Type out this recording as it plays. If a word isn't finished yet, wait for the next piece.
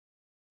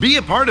Be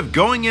a part of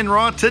Going In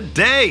Raw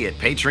today at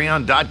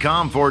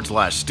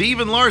patreon.com/Steve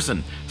and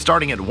Larson.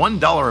 Starting at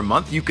 $1 a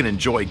month, you can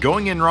enjoy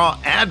Going In Raw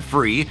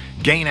ad-free,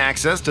 gain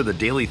access to the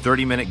daily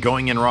 30-minute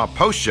Going In Raw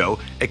post-show,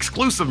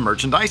 exclusive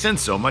merchandise, and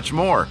so much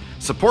more.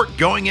 Support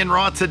Going In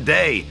Raw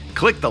today.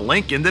 Click the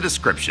link in the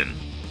description.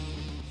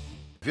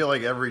 I feel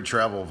like every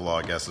travel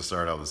vlog has to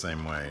start out the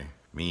same way.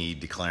 Me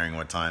declaring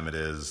what time it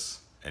is,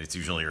 and it's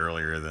usually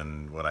earlier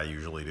than what I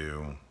usually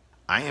do.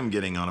 I am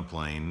getting on a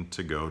plane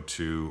to go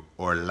to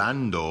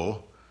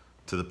Orlando,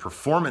 to the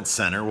Performance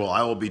Center. Well,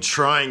 I will be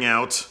trying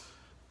out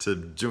to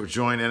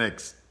join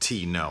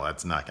NXT. No,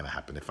 that's not going to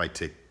happen. If I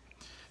took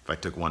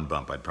one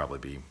bump, I'd probably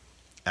be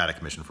out of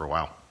commission for a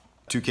while.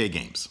 2K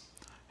Games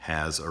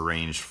has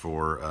arranged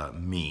for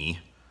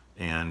me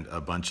and a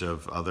bunch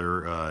of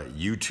other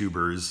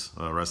YouTubers,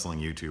 wrestling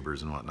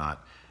YouTubers and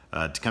whatnot,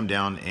 to come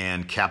down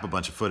and cap a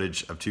bunch of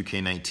footage of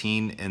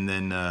 2K19 and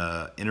then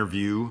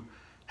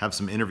have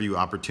some interview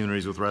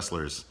opportunities with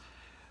wrestlers.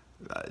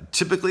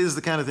 Typically, this is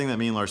the kind of thing that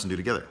me and Larson do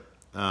together.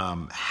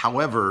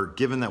 However,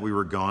 given that we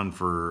were gone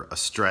for a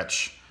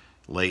stretch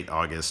late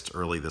August,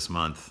 early this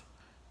month,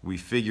 we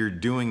figured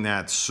doing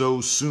that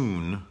so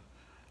soon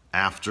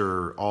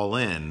after All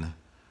In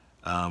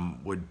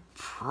would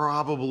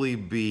probably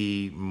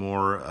be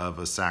more of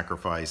a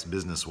sacrifice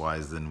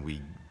business-wise than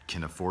we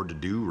can afford to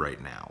do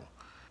right now.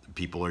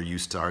 People are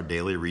used to our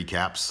daily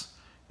recaps,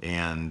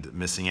 and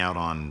missing out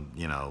on,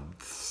 you know,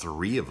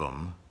 3 of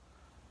them,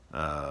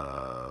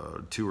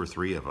 2 or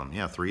 3 of them,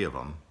 yeah, 3 of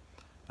them,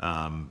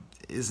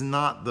 is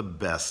not the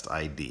best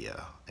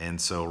idea.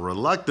 And so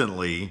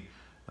reluctantly,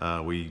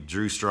 we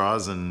drew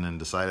straws and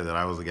decided that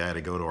I was the guy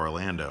to go to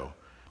Orlando.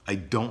 I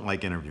don't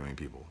like interviewing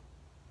people.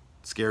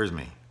 It scares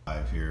me.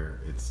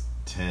 Here, it's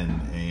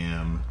 10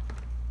 a.m.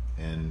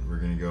 and we're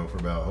gonna go for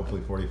about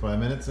hopefully 45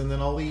 minutes and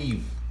then I'll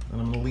leave. And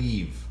I'm gonna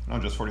leave. Oh,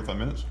 just 45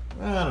 minutes?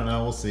 I don't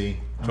know, we'll see.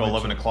 Till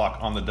 11 o'clock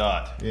on the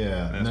dot.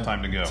 Yeah. And it's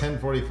time to go.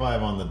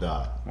 10:45 on the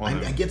dot. Well,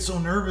 I get so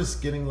nervous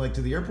getting like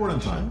to the airport on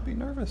time. Don't be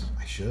nervous.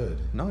 I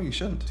should. No, you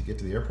shouldn't. To get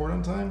to the airport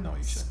on time? No,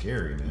 you shouldn't.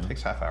 Scary, man. It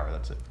takes half hour,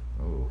 that's it.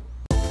 Oh.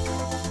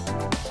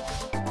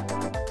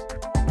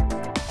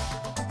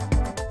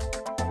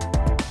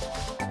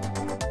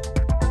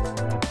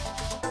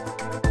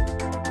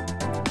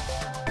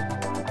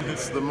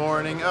 It's the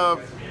morning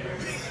of...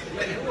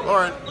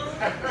 Lauren,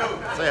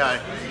 say hi.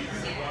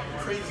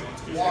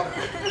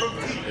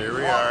 Here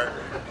we are.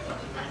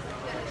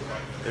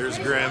 There's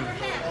Grim.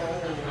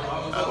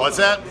 What's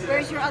that?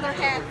 Where's your other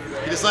hat?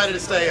 He decided to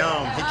stay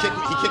home. He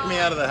kicked me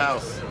out of the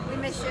house. We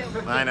miss you.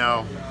 I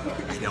know.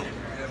 I know.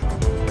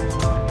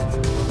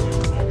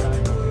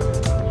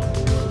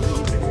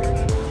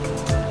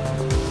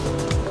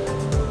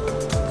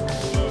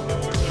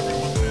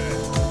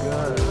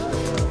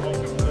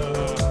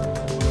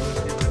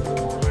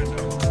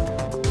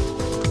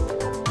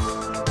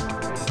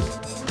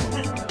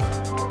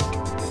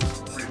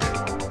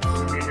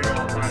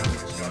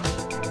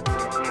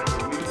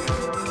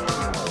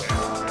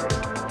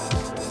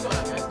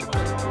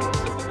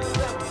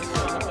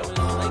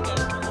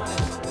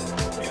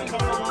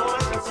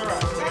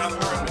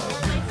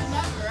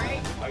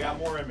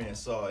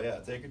 So yeah,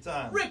 take your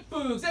time. Rick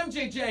Boogs,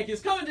 MJ Jenkins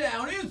coming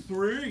down in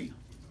 3.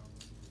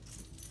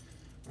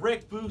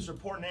 Rick Boogs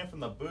reporting in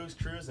from the Boogs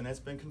Cruise, and it's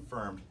been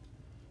confirmed.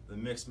 The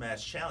Mixed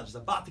Match Challenge is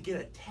about to get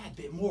a tad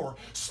bit more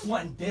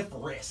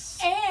splendiferous.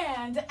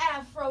 And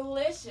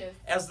Afrolicious.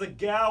 As the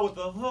gal with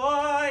the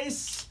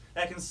voice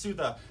that can soothe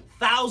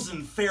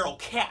 1,000 feral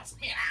cats.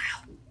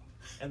 Meow.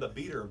 And the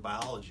beater of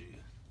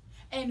biology.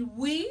 And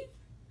we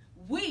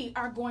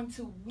are going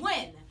to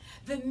win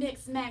the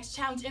Mixed Match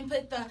Challenge and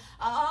put the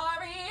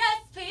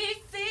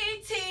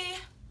RESPCT.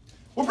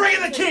 We're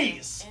bringing the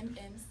keys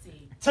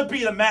MMC to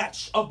be the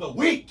match of the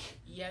week.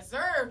 Yes,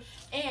 sir.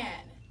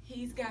 And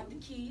he's got the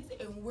keys,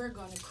 and we're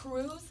gonna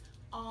cruise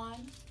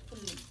on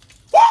through.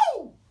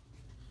 Woo!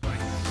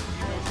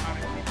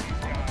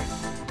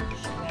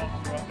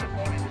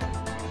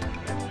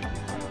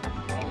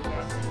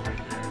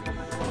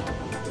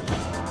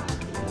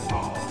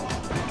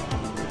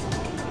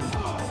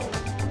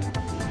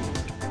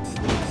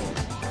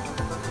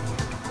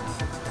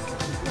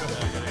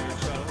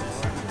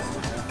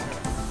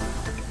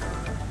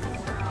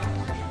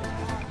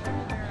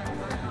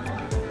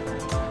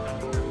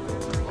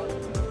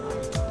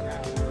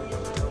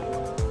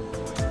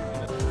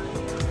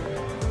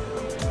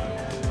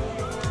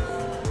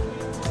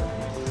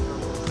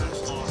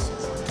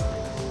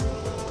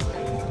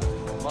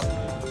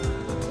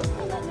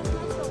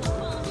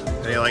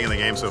 How are you liking the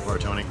game so far,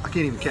 Tony? I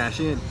can't even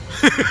cash in.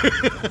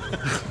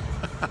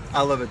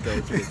 I love it though.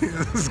 It's good.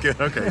 This is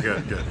good. Okay,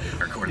 good.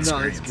 Recording No,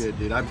 screens. it's good,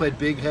 dude. I played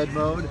big head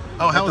mode.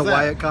 Oh, how at was the that?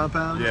 Wyatt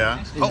compound. Yeah.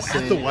 Insane. Oh,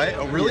 at the Wyatt?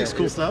 Oh, really? It's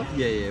cool stuff?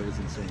 Yeah, it was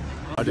insane.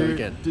 I'll do it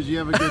again. Did you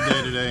have a good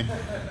day today,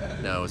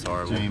 No, it was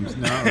horrible. James?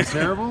 No, it was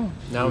terrible?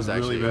 No, it was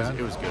actually really bad?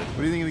 it was good. What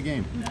do you think of the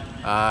game?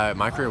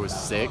 My career was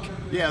sick.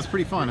 Yeah, it's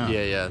pretty fun, huh?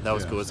 Yeah, that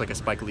was cool. It's like a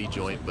Spike Lee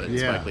joint, but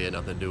Yeah. Spike Lee had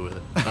nothing to do with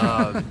it.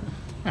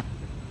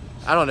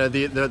 I don't know.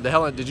 The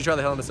Hell. Did you try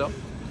the Hell in a Cell?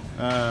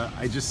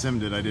 I just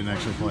simmed it. I didn't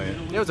actually play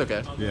it. It was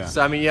okay. Yeah.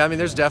 So I mean, yeah, I mean,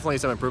 there's definitely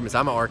some improvements.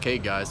 I'm an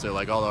arcade guy, so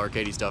like all the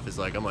arcadey stuff is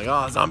like, I'm like,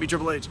 oh, zombie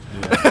Triple H.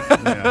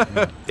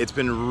 Yeah. It's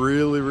been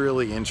really,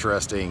 really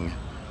interesting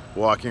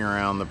walking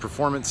around the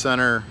Performance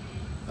Center.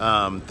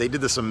 They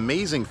did this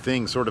amazing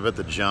thing sort of at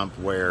the jump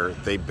where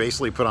they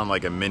basically put on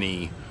like a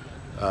mini,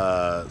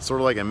 sort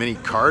of like a mini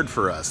card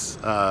for us.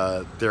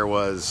 There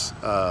was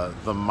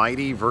the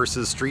Mighty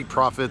versus Street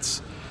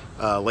Profits,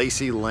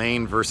 Lacey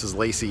Lane versus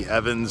Lacey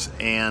Evans,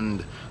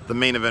 and the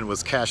main event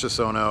was Cassius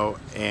Ohno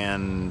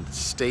and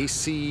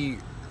Stacy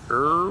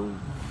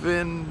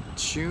Irvin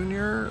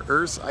Jr.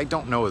 I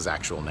don't know his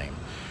actual name.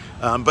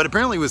 But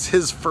apparently it was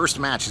his first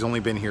match. He's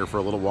only been here for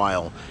a little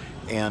while.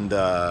 And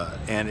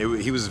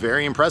he was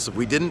very impressive.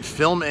 We didn't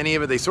film any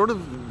of it. They sort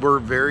of were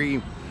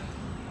very,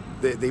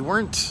 they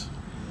weren't,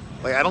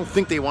 like, I don't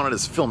think they wanted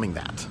us filming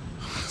that.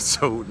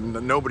 So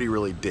nobody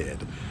really did.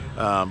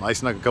 I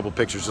snuck a couple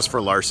pictures just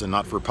for Larson,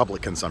 not for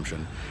public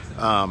consumption.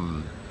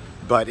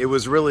 But it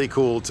was really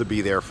cool to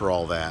be there for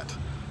all that.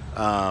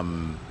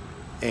 And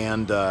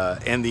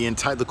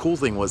the cool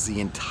thing was the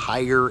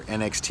entire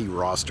NXT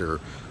roster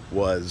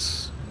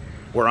was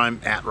where I'm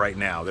at right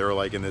now. They were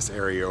like in this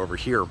area over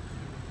here,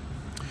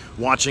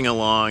 watching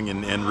along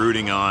and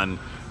rooting on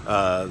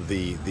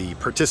the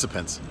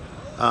participants.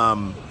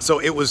 So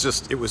it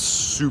was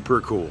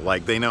super cool.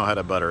 Like, they know how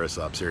to butter us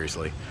up,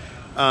 seriously.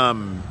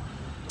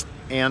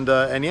 And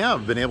yeah,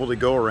 I've been able to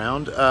go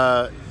around.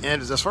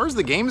 And as far as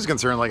the game is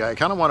concerned, like, I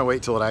kind of want to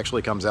wait till it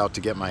actually comes out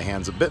to get my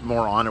hands a bit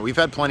more on it. We've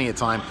had plenty of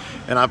time,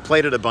 and I've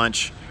played it a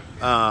bunch.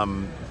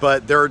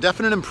 But there are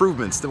definite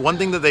improvements. The one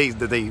thing that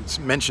they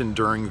mentioned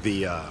during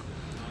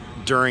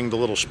the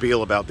little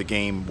spiel about the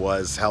game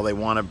was how they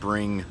want to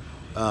bring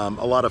a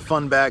lot of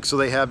fun back. So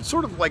they have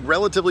sort of like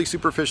relatively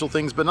superficial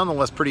things, but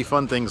nonetheless pretty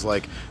fun things,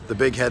 like the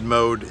big head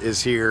mode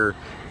is here,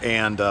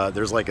 and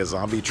there's like a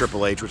zombie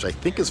Triple H, which I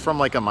think is from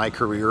like a My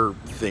Career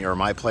thing or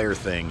My Player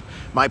thing.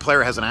 My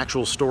Player has an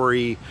actual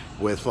story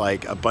with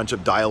like a bunch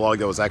of dialogue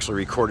that was actually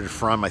recorded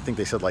from, I think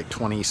they said like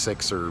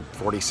 26 or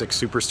 46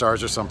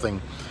 superstars or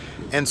something.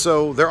 And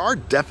so there are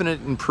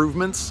definite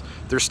improvements.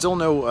 There's still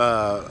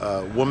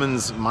no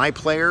woman's My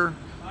Player,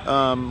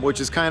 which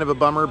is kind of a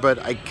bummer, but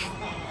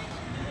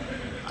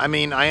I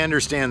mean, I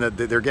understand that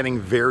they're getting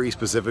very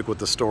specific with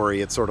the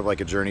story. It's sort of like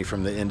a journey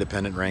from the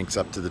independent ranks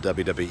up to the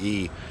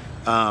WWE.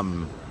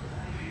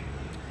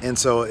 And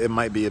so it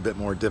might be a bit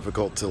more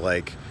difficult to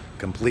like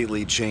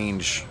completely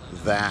change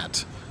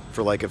that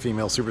for like a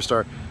female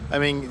superstar. I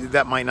mean,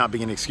 that might not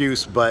be an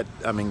excuse, but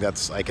I mean,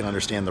 I can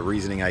understand the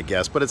reasoning, I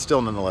guess, but it's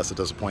still nonetheless a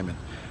disappointment.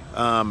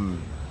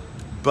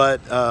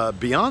 But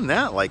beyond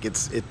that, like,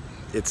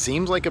 it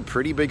seems like a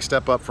pretty big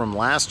step up from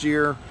last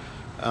year.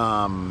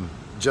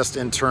 Just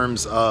in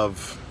terms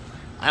of,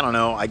 I don't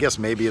know, I guess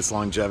maybe it's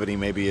longevity,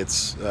 maybe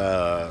it's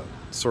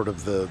sort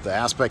of the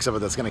aspects of it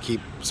that's going to keep,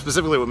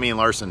 specifically what me and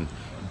Larson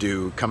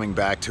do, coming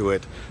back to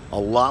it. A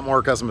lot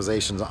more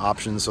customizations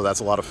options, so that's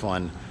a lot of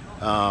fun.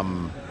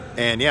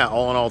 And yeah,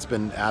 all in all, it's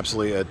been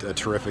absolutely a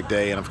terrific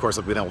day. And of course,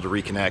 I've been able to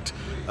reconnect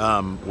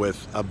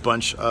with a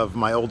bunch of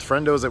my old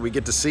friendos that we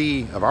get to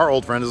see,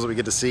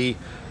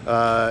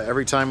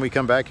 every time we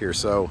come back here.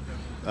 So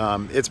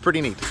it's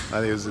pretty neat.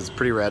 It's a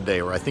pretty rad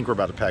day, where I think we're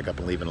about to pack up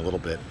and leave in a little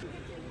bit.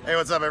 Hey,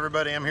 what's up,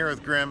 everybody? I'm here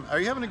with Grim. Are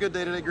you having a good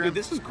day today, Grim? Dude,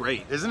 this is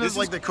great. Isn't this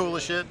like the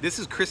coolest shit? This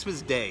is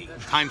Christmas Day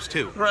times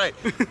 2. Right.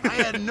 I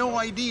had no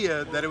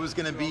idea that it was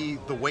going to be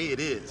the way it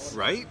is.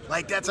 Right?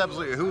 Like, that's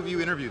absolutely... Who have you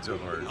interviewed so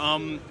far?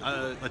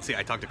 Let's see.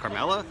 I talked to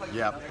Carmella.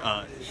 Yeah.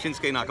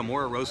 Shinsuke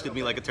Nakamura roasted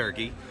me like a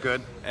turkey.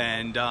 Good.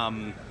 And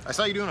I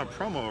saw you doing a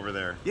promo over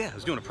there. Yeah, I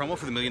was doing a promo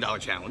for the $1 Million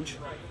Challenge,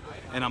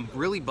 and I'm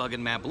really bugging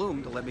Matt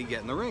Bloom to let me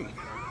get in the ring.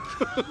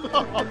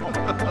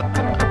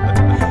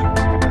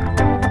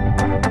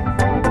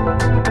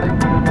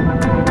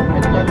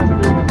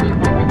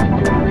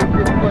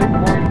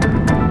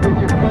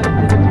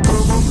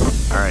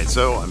 Alright,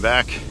 so I'm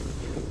back.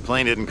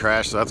 Plane didn't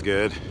crash, so that's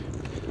good.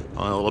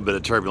 Only a little bit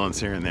of turbulence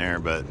here and there,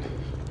 but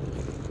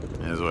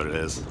it is what it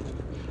is.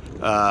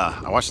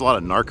 I watched a lot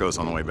of Narcos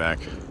on the way back.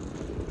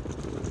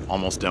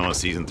 Almost done with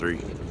season 3.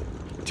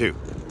 2.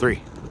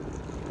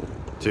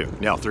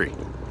 Yeah, 3.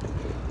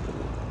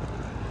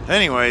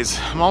 Anyways,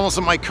 I'm almost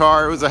in my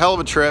car. It was a hell of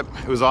a trip.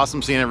 It was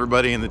awesome seeing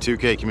everybody in the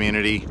 2K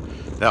community.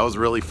 That was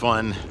really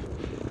fun.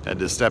 Had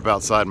to step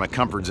outside my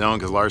comfort zone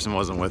because Larson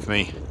wasn't with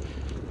me.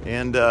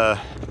 And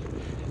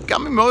got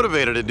me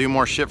motivated to do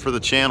more shit for the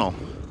channel.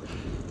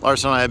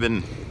 Larson and I have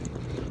been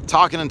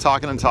talking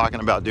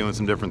about doing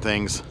some different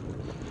things.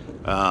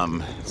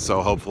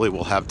 So hopefully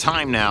we'll have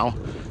time now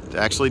to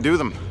actually do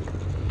them.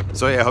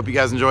 So yeah, I hope you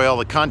guys enjoy all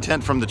the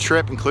content from the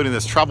trip, including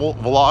this travel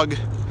vlog.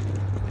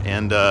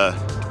 And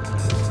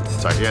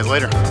talk to you guys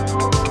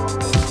later.